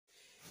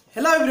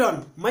Hello everyone,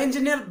 म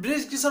engineer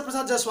bridge किशोर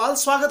प्रसाद जसवाल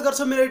स्वागत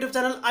गर्छु मेरो YouTube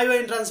channel IOE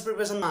Entrance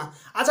Preparation मा।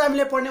 आज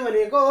हामीले पढ्ने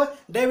भनेको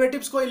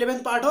डेरिभेटिभ्स को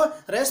 11th पार्ट हो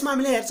र यसमा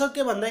हामीले हेर्छौं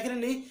के भन्दाखेरि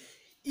नि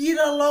ई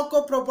र ल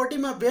को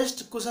प्रोपर्टीमा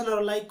बेस्ड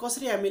क्वेशनहरुलाई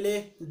कसरी हामीले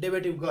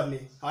डेरिभेटिभ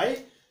गर्ने है।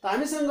 त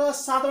हामीसँग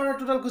 7 वटा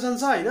टोटल क्वेशन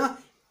छ हैन।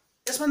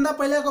 यसभन्दा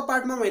पहिलाको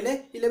पार्टमा मैले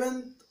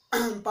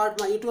 11th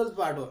पार्टमा यो 12th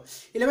पार्ट हो।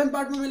 11th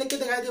पार्टमा मैले के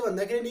देखाएको थिए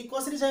भन्दाखेरि नि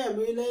कसरी चाहिँ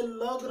हामीले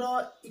लग र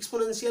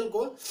एक्सपोनेन्शियल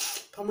को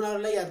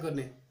फर्मुलाहरुलाई याद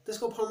गर्ने,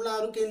 त्यसको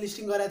फर्मुलाहरु के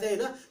लिस्टिङ गराएको थिए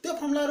हैन। त्यो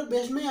फर्मुलाहरु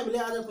बेसमै हामीले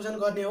आज क्वेशन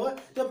गर्ने हो।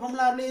 त्यो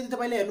फर्मुलाहरुले यदि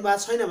तपाईले हेर्नु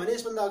भएको छैन भने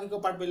यसभन्दा अघिको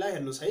पार्ट पहिला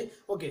हेर्नुस् है।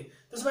 ओके,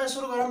 त्यसैले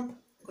सुरु गरौँ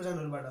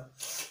क्वेशनहरुबाट।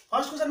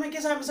 फर्स्ट क्वेशनमा के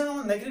छ हामीसँग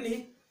भन्दाखेरि नि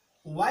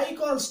y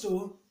 =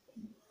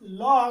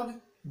 log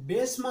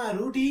बेसमा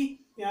रुट ई,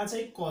 यहाँ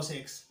चाहिँ cos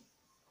x।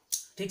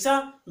 ठीक छ,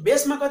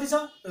 बेसमा कति छ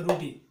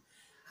रुट ई।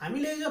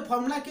 हामीले यो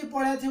फर्मुला के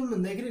पढाएको थियौं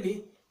भन्दाखेरि नि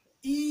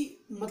ई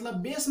मतलब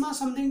बेसमा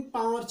समथिङ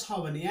पावर छ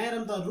भने यहाँ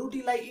हेरौँ त रुट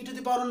ई लाई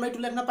e⁻1/2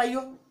 लेख्न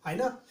पाइयो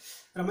हैन।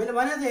 र मैले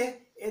भनेको थिए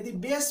यदि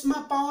बेसमा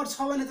पावर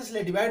छ भने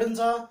त्यसले डिभाइड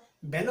हुन्छ,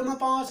 भ्यालुमा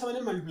पावर छ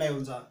भने मल्टिप्लाई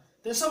हुन्छ।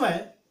 त्यसो भए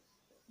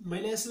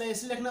मैले यसलाई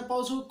यसरी लेख्न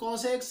पाउँछु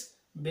cos x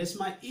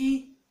बेसमा e,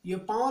 यो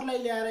पावरलाई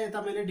ल्याएर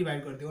यता मैले डिभाइड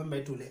गर्दिए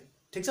 1/2 ले।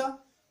 ठीक छ,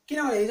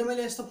 किनभने हिजो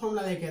मैले यस्तो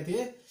फर्मुला लेखेको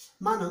थिए,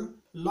 मानौं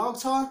log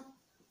छ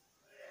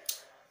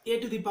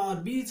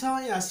a⁻b छ,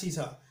 यहाँ c छ।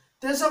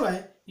 त्यसो भए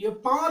यो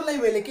पावरलाई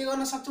मैले के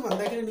गर्न सक्छु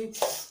भन्दाखेरि नि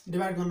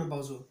डिभाइड गर्न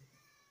पाउँछु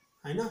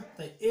हैन। त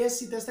ac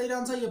त्यस्तै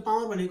रहन्छ, यो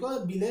पावर भनेको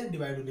b ले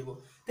डिभाइड हुने भयो।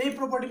 त्यही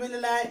प्रोपर्टी मैले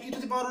ल्याए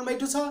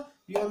e⁻1/2 छ,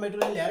 यो 1/2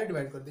 लाई ल्याएर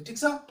डिभाइड गर्दिए। ठीक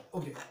छ,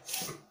 ओके।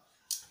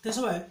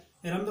 त्यसो भए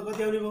हेरौँ त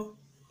कति आउने भयो।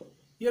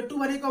 यो 2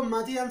 भनेको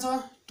माथि जान्छ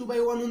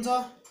 2/1 हुन्छ,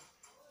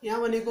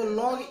 यहाँ भनेको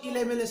log e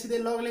लाई मैले सिधै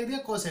log लेख्दिए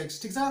cos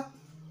x। ठीक छ,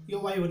 यो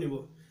y हुने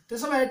भयो।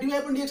 त्यसो भए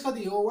dy/dx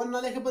कति हो 1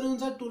 नलेखे पनि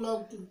हुन्छ, 2 log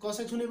cos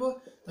x हुने भयो।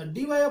 त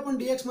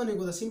dy/dx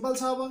भनेको त सिम्पल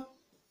छ, अब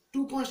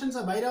 2 कन्स्टेन्ट छ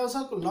बाहिर आउँछ।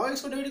 log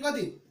x को डेरिभेटिभ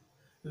कति,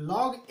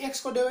 log x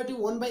को डेरिभेटिभ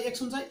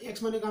 1/x हुन्छ, x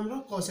भनेको हाम्रो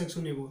cos x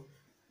हुने भयो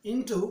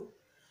इन्टु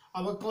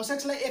अब cos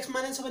x लाई x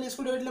मानेछ भने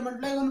यसको डेरिभेटिभले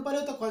मल्टिप्लाई गर्नु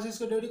पर्यो। त cos x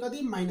को डेरिभेटिभ कति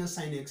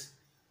 -sin x।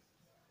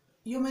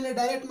 यो मैले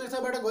डाइरेक्ट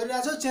मेथडबाट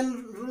गरिरहेको छु, चेन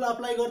रुल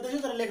अप्लाई गर्दै छु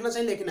तर लेख्न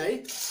चाहिँ लेखिन है।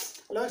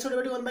 log x को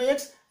डेरिभेटिभ 1/x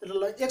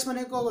र x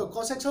भनेको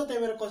cos x हो, त्यही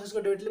भएर cos x को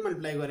डेरिभेटिभले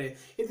मल्टिप्लाई गरे।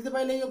 यदि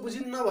तपाईले यो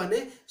बुझिन्न भने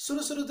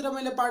सुरुतिर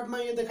मैले पार्टमा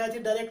यो देखाएको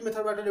थिए डाइरेक्ट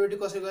मेथडबाट डेरिभेटिभ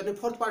कसरी गर्ने,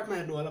 4th पार्टमा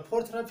हेर्नु होला,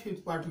 4th र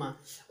 5th पार्टमा।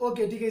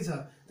 ओके, ठिकै छ।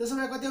 त्यसो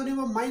भए कति आउने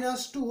भयो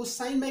 -2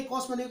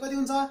 sin/cos भनेको कति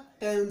हुन्छ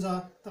tan हुन्छ।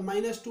 त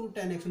 -2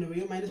 tan x हुने भयो,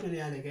 यो माइनस मैले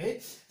यहाँ लेखे है।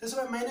 त्यसो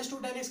भए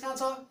 -2 tan x कहाँ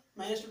छ,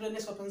 -2 tan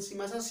x अप्सन c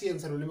मा छ, c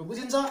आन्सर हुने भयो,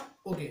 बुझिन्छ।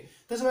 ओके,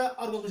 त्यसो भए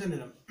अर्को क्वेशन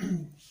हेरौँ।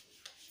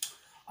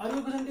 अर्को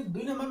क्वेशन के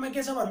 2 नम्बरमा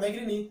के छ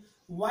भन्दाखेरि नि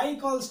y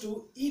 =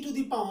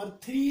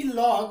 e⁻3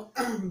 log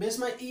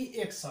बेसमा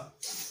ex छ।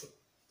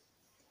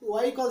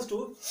 y =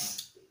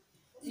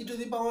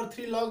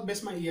 e⁻3 log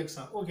बेसमा ex छ।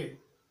 ओके,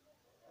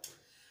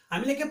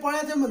 हामीले के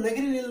पढाएको थियौं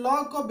भन्दाखेरि नि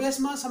log को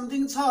बेसमा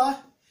समथिङ छ,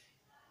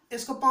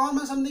 यसको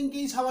पावरमा समथिङ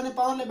के छ भने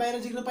पावरले बाहिर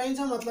झिक्न पाइन्छ,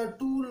 मतलब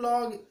 2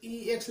 log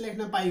ex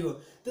लेख्न पाइयो।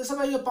 त्यसो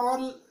भए यो पावर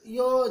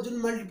यो जुन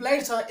मल्टिप्लाइड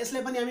छ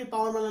यसले पनि हामी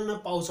पावरमा ल्याउन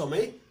पाउँछौं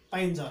है,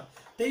 पाइन्छ।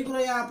 त्यही कुरा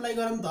यहाँ अप्लाई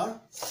गरौँ त।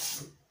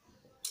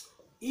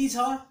 e छ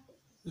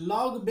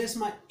log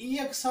बेसमा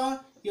ex छ,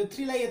 यो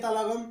 3 लाई यता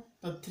लगाउँ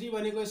त 3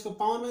 भनेको यसको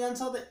पावरमा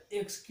जान्छ त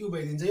x³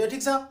 भइदिन्छ, यो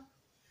ठीक छ।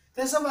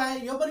 त्यसो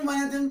भए यो पनि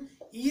भनेको थियौं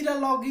e र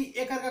log e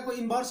एकअर्काको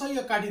इन्भर्स हो,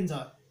 यो काटिन्छ,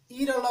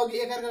 e र log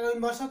e एकअर्काको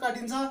इन्भर्स हो,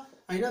 काटिन्छ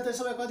हैन।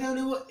 त्यसो भए कति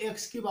आउने भयो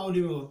x³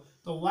 आउने भयो।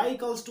 त y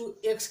 =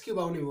 x³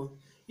 आउने भयो।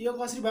 यो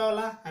कसरी भयो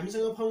होला,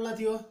 हामीसँग फर्मुला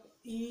थियो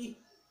e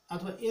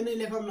अथवा a नै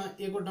लेखौँ न,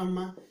 a को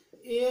टर्ममा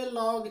a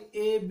log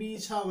ab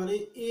छ भने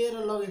a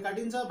र log a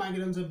काटिन्छ, बाँकी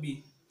रहन्छ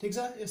b। ठीक छ,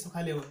 यस्तो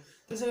खाले हो।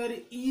 त्यसैगरी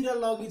e र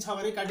log e छ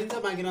भने काटिन्छ,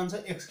 बाँकी रहन्छ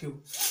x³।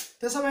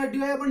 त्यसो भए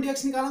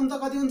dy/dx निकालौँ त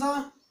कति हुन्छ,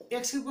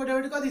 x³ को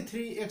डेरिभेटिभ कति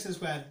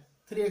 3x²।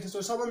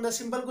 3x² सबभन्दा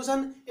सिम्पल क्वेशन,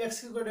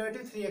 x³ को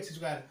डेरिभेटिभ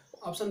 3x²।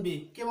 अप्सन बी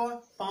के भयो,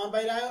 पावर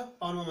बाहिर आयो,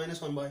 पावरमा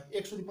 -1 भयो,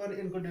 x⁻n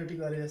को डेरिभेटिभ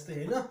गरे जस्तै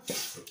हैन।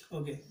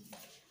 ओके,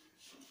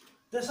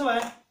 त्यसो भए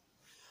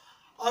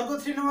अर्को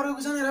 3 नम्बरको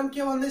क्वेशन हेरौँ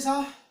के भन्दै छ।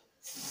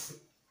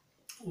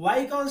 y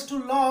 =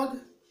 log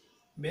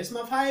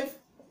बेसमा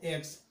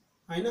 5x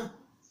हैन,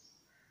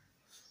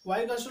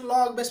 y =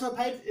 log बेसमा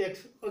 5x।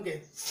 ओके,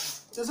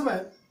 त्यसो भए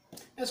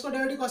यसको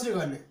डेरिभेटिभ कसरी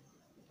गर्ने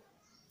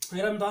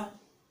हेरौँ त।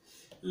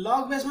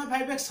 log बेसमा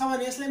 5x छ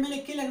भने यसलाई मैले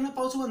के लेख्न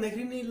पाउँछु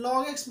भन्दाखेरि नि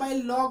log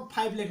x/log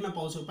 5 लेख्न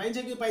पाउँछु, पाइन्छ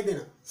कि पाइदैन।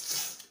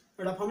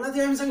 एउटा फर्मुला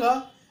थियो हामीसँग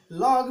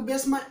log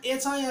बेसमा a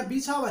छ, यहाँ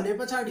b छ भने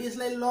पछाडी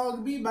यसलाई log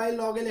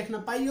b/log a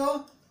लेख्न पाइयो।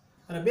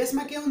 र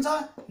बेसमा के हुन्छ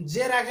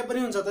j राखे पनि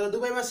हुन्छ, तर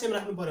दुवैमा सेम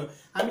राख्नु पर्यो।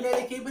 हामीले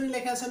अहिले केही पनि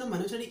लेखेका छैनौं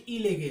भनेपछि e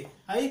लेखे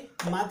है,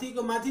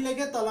 माथिको माथि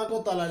लेखे, तलको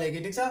तल लेखे।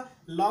 ठीक छ,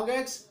 log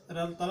x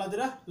र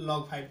तलतिर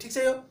log 5। ठीक छ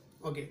यो।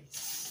 ओके,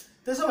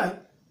 त्यसो भए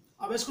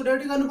अब यसको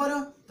डेरिभेटिभ गर्नु पर्यो।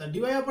 त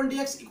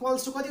dy/dx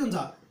 = कति हुन्छ,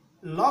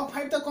 log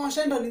 5 त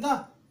कन्स्टेन्ट हो नि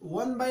त,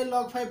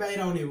 1/log 5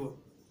 बाहिर आउने भयो,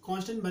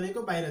 कन्स्टेन्ट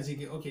भनेको बाहिर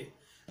झिके। ओके,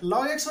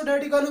 log x को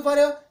डेरिभेटिभ गर्नु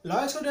पर्यो।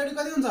 log x को डेरिभेटिभ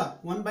कति हुन्छ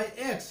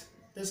 1/x।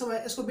 त्यसो भए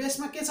यसको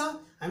बेसमा के छ,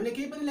 हामीले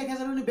केही पनि लेखेका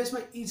छैनौं भने बेसमा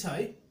e छ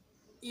है।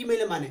 ई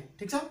मैले माने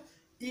ठीक छ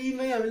ई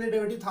मै हामीले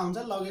डेरिभेटिभ थाहा हुन्छ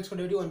log x को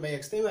डेरिभेटिभ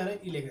 1/x त्यही भएर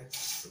ई लेखे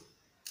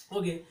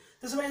ओके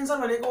त्यसो भए आन्सर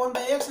भनेको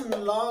 1/x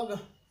log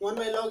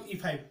 1/log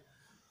e5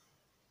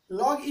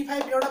 log e5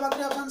 एउटा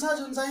मात्रै अप्सन छ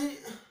जुन चाहिँ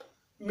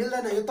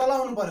मिल्दैन यो तल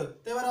आउनु पर्यो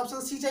त्यही भएर अप्सन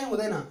सी चाहिँ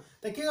हुँदैन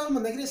त के गर्नु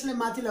भन्दाखेरि यसले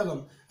माथि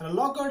लगाउँ र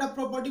लगको एउटा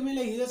प्रोपर्टी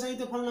मैले हिजो चाहिँ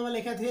त्यो फर्मुलामा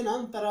लेखेको थिएन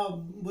तर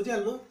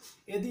बुझिहाल्नु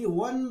यदि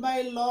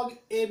 1/log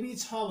ab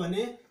छ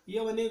भने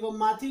यो भनेको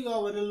माथि गयो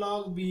भने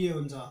log ba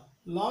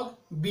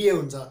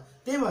हुन्छ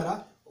त्यही भएर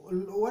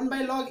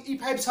 1/log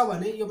e5 छ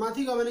भने यो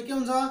माथि गयो भने के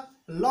हुन्छ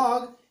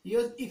log यो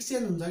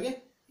एक्सचेन्ज हुन्छ के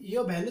यो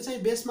भ्यालु चाहिँ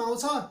बेसमा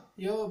आउँछ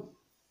यो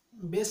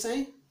बेस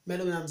चाहिँ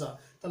भ्यालुमा जान्छ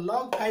त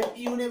log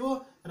 5e हुने भयो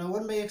र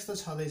 1/x त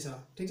छदैछ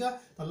ठीक छ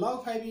त log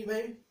 5e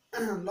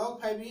log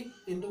 5e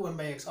into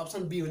 1/x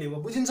option be हुने भयो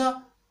बुझिन्छ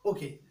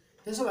ओके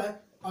त्यसो भए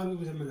अर्को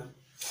क्वेशनमा जाउँ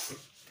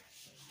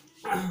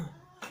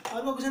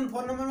अर्को क्वेशन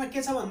 4 नम्बरमा के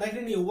छ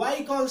भन्दाखेरि नि y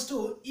equals to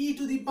e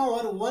to the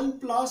power 1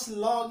 plus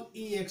log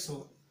ex हो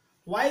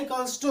y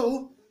equals to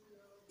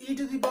e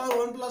to the power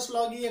 1 plus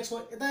log ex हो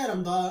यता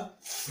हेरौँ त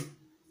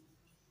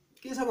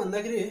के छ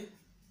भन्दाखेरि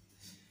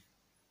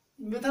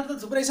मेथड त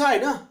थुप्रै छ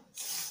हैन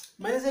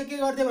मैले चाहिँ के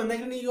गर्थे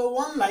भन्दाखेरि नि यो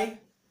 1 लाई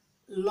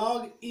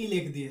log e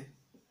लेखिदिए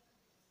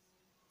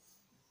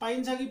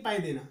पाइन्छ कि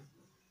पाइदैन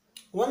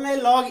 1 लाई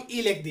log e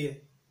लेखिदिए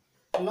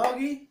log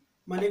e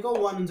भनेको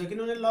 1 हुन्छ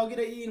किनभने log e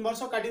र e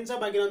इन्भर्स काटिन्छ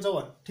बाँकी रहन्छ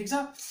 1 ठीक छ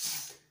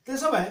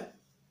त्यसो भए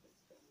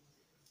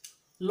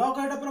log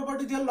एउटा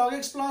प्रोपर्टी थियो log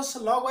x plus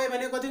log y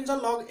भनेको कति हुन्छ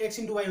log x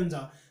into y हुन्छ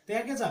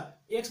त्यहाँ के छ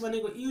x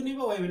भनेको e हुने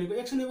भयो y भनेको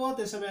x हुने भयो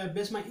त्यसो भए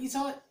बेसमा e छ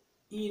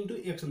e into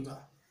x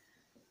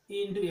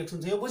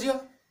हुन्छ यो बुझ्यो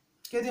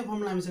के थियो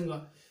फर्मुला हामीसँग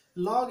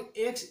log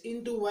x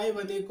into y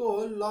भनेको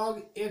log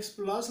x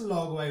plus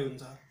log y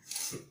हुन्छ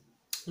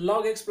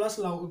log x plus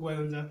log y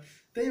हुन्छ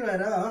त्यही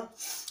भएर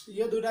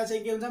यो दुटा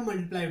चाहिँ के हुन्छ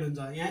मल्टिप्लाइड हुन्छ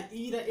यहाँ e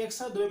र x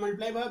छ दुवै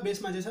मल्टिप्लाई भयो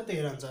बेसमा जे छ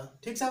त्यही रहन्छ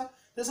ठीक छ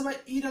त्यसो भए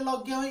e र log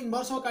के हो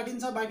इन्भर्स हो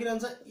काटिन्छ बाँकी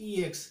रहन्छ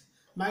ex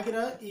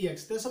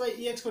त्यसो भए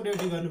ex को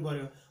डेरिभेटिभ गर्नु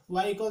पर्यो y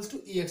equals to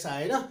ex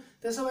आयो हैन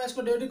त्यसो भए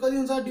यसको डेरिभेटिभ कति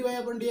हुन्छ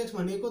dy/dx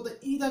भनेको त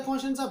e त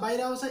कन्स्टेन्ट छ बाहिर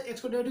आउँछ x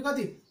को डेरिभेटिभ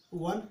कति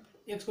 1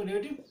 x को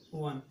डेरिभेटिभ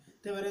 1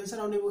 त्यही भएर आन्सर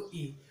आउने भयो e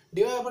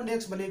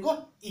dy/dx भनेको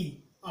e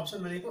अप्सन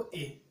भनेको a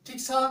ठीक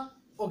छ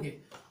ओके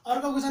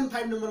अर्को क्वेशन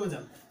 5 नम्बरमा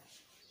जाम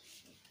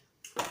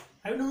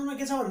 5 नम्बरमा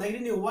के छ भन्दाखेरि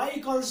नि y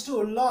equals to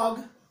log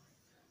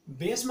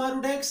बेसमा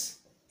 √x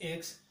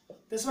x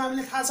त्यसमा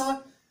हामीले थाहा छ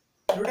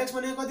 √x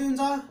भनेको कति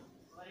हुन्छ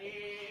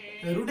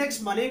 √x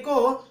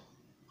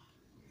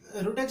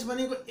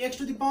भनेको x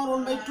to the power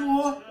 1/2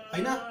 हो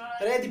हैन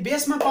र यदि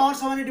बेसमा पावर छ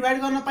भने डिवाइड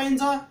गर्न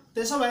पाइन्छ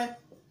त्यसो भए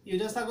यो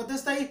जस्ताको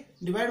त्यस्तै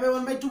डिवाइड बाइ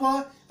 1/2 भयो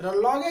र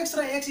log x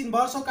र x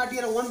इन्भर्स हो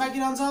काटिएर 1 बाँकी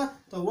रहन्छ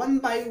त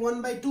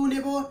 1/1/2 हुने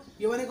भयो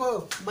यो भनेको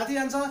माथि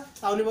जान्छ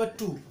आउने भयो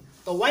 2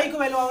 त y को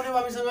भ्यालु आउने भयो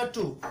हामीसँग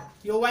 2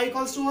 यो y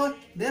equals to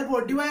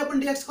therefore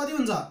dy/dx कति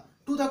हुन्छ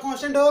 2 त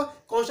कन्स्टेन्ट हो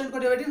कन्स्टेन्ट को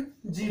डेरिभेटिभ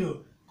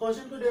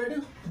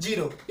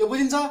 0 यो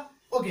बुझिन्छ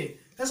ओके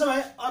त्यसो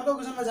भए अर्को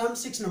क्वेशनमा जाम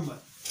 6 नम्बर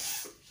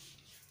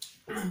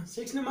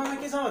 6 नम्बरमा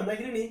के छ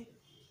भन्दाखेरि नि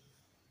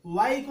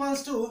y equals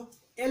to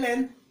ln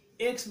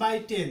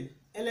x/10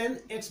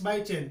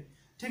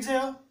 ठीक छ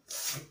यो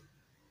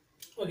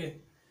ओके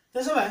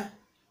त्यसो भए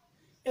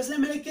यसले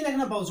मैले के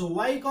लेख्न पाउँछु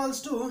y equals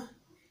to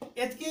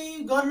यतिकै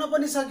गर्न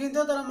पनि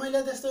सकिन्थ्यो तर मैले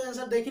त्यस्तो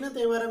आन्सर देखिन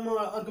त्यही भएर म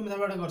अर्को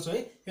मेथडबाट गर्छु है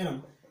हेरौँ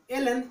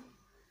ln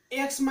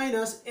x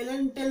minus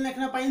ln 10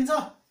 लेख्न पाइन्छ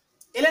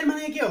ln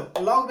भनेको के हो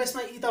log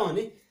बेसमा e त हो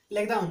नि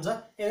लेख्दा हुन्छ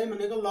ln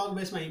भनेको log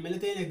बेसमा e मैले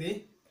त्यही लेख्दै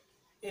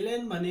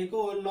ln भनेको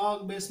log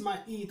बेसमा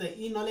e त e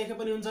नलेखे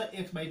पनि हुन्छ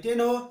x/10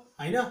 हो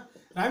हैन र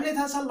हामीले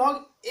थाहा छ log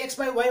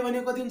x/y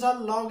भनेको कति हुन्छ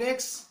log x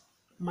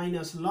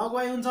minus log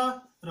y हुन्छ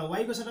र y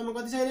को सट्टामा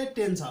कति छ अहिले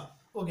 10 छ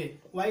ओके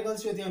y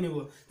equals to यति आउने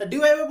भयो त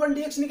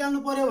dy/dx निकाल्नु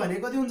पर्यो भने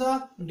कति हुन्छ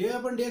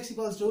dy/dx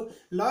equals to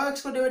log x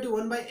को डेरिभेटिभ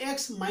 1/x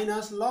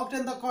minus log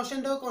 10 त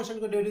कन्स्टेन्ट हो कन्स्टेन्ट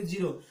को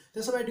डेरिभेटिभ 0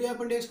 त्यसो भए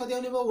dy/dx कति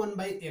आउने भयो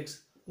 1/x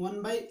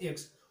 1/x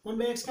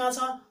कहाँ छ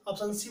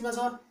अप्सन सी मा छ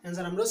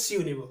आन्सर हाम्रो सी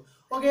हुने भयो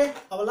ओके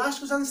अब लास्ट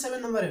क्वेशन 7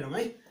 नम्बर हेरौँ है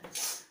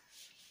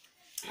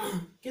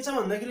के छ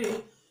भन्दाखेरि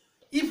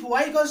if y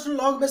equals to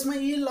log बेसमा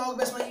e log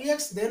बेसमा ex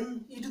then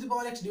e to the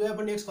power x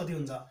dy/dx कति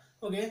हुन्छ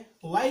ओके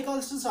y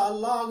equals to छ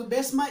log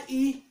बेसमा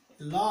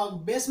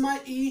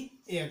e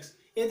x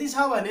यदि छ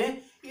भने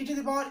e to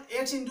the power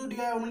x into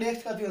dy/dx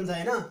कति हुन्छ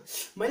हैन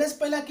मैले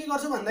पहिला के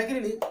गर्छु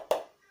भन्दाखेरि नि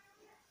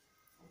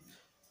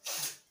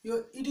यो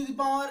e to the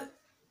power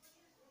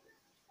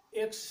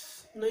x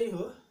नै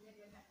हो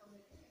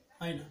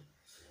हैन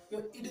यो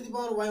e to the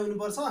power y हुनु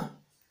पर्छ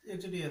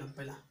एकचोटी हेरौँ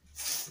पहिला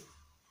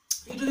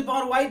e to the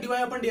power y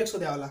dy/dx को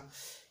दिया होला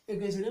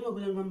एकैछिन म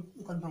क्वेशन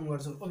कन्फर्म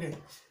गर्छु ओके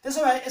त्यसो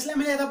भए यसले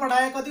मैले यता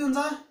पढाए कति हुन्छ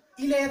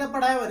e ले यता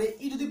पढायो भने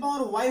e to the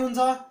power y हुन्छ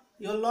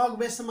यो log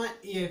बेसमा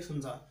ex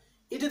हुन्छ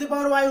e to the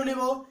power y हुने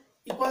भयो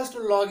इक्वल्स टु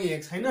log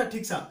x हैन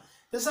ठीक छ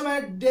त्यसो भए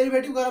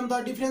डेरिभेटिभ गरौँ त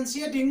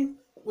डिफरेन्शिएटिङ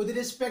विथ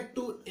रिस्पेक्ट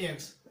टु x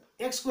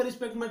को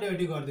रिस्पेक्टमा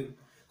डेरिभेटिभ गर्दिम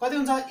कति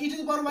हुन्छ e to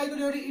the power y को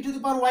derivative e to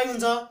the power y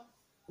हुन्छ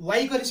y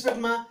को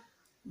रिस्पेक्टमा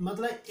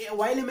मतलब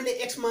y ले मैले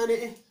x माने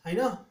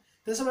हैन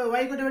त्यसो भए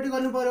y को डेरिभेटिभ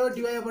गर्नु पर्यो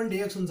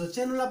dy/dx हुन्छ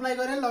चेन रुल अप्लाई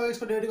गरे log x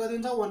को डेरिभेटिभ कति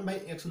हुन्छ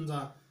 1/x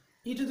हुन्छ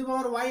e to the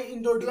power y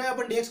into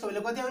dy/dx को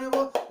भ्यालु कति आउने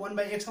भयो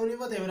 1/x आउने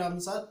भयो त्यही भएर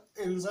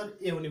आन्सर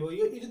ए हुने भयो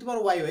यो e to the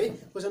power y हो है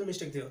क्वेशन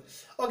मिस्टेक थियो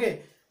ओके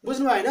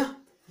बुझ्नु भयो हैन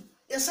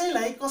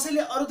यसैलाई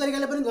कसैले अरु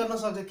तरिकाले पनि गर्न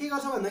सक्छ के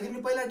गर्छ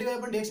भन्दाखेरि पहिला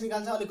dy/dx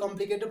निकाल्छ अलि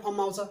कम्प्लिकेटेड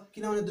फर्ममा आउँछ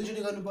किनभने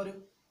दुईचोटी गर्नु पर्यो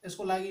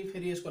यसको लागि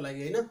फेरि यसको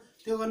लागि हैन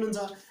त्यो गर्नुहुन्छ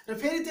र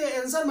फेरि त्यो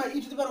एन्सरमा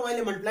e to the power y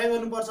ले मल्टिप्लाई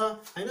गर्नुपर्छ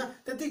हैन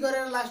त्यति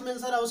गरेर लास्टमा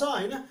एन्सर आउँछ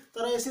हैन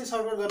तर यसरी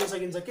सर्टकट गर्न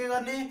सकिन्छ के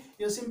गर्ने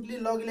यो सिम्पली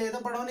log ले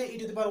यता पठाउने e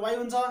to the power y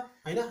हुन्छ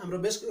हैन हाम्रो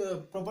बेस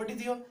प्रोपर्टी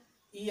थियो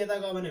e यता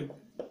गयो भने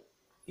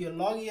यो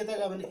log यता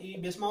गयो भने e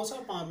बेसमा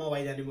आउँछ पावरमा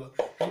y जाने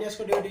भयो हैन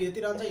यसको डेरिभेटिभ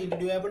यति रहन्छ e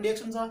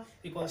dy/dx हुन्छ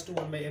इक्वल्स टु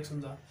 1/x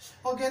हुन्छ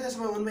ओके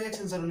त्यसमा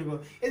 1/x आन्सर हुने भयो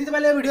यदि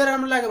तपाईलाई भिडियो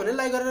राम्रो लाग्यो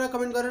भने लाइक गरेर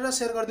कमेन्ट गरेर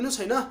शेयर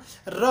गरिदिनुस् हैन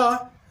र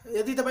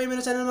यदि तपाई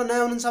मेरो च्यानलमा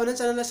नयाँ हुनुहुन्छ भने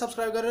च्यानललाई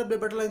सब्स्क्राइब गरेर बेल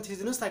बटनलाई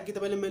थिचिदिनुस् ताकि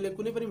तपाईले मैले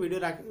कुनै पनि भिडियो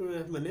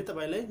राखे भने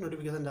तपाईलाई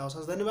नोटिफिकेसन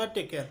जाओस् धन्यवाद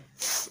टेक केयर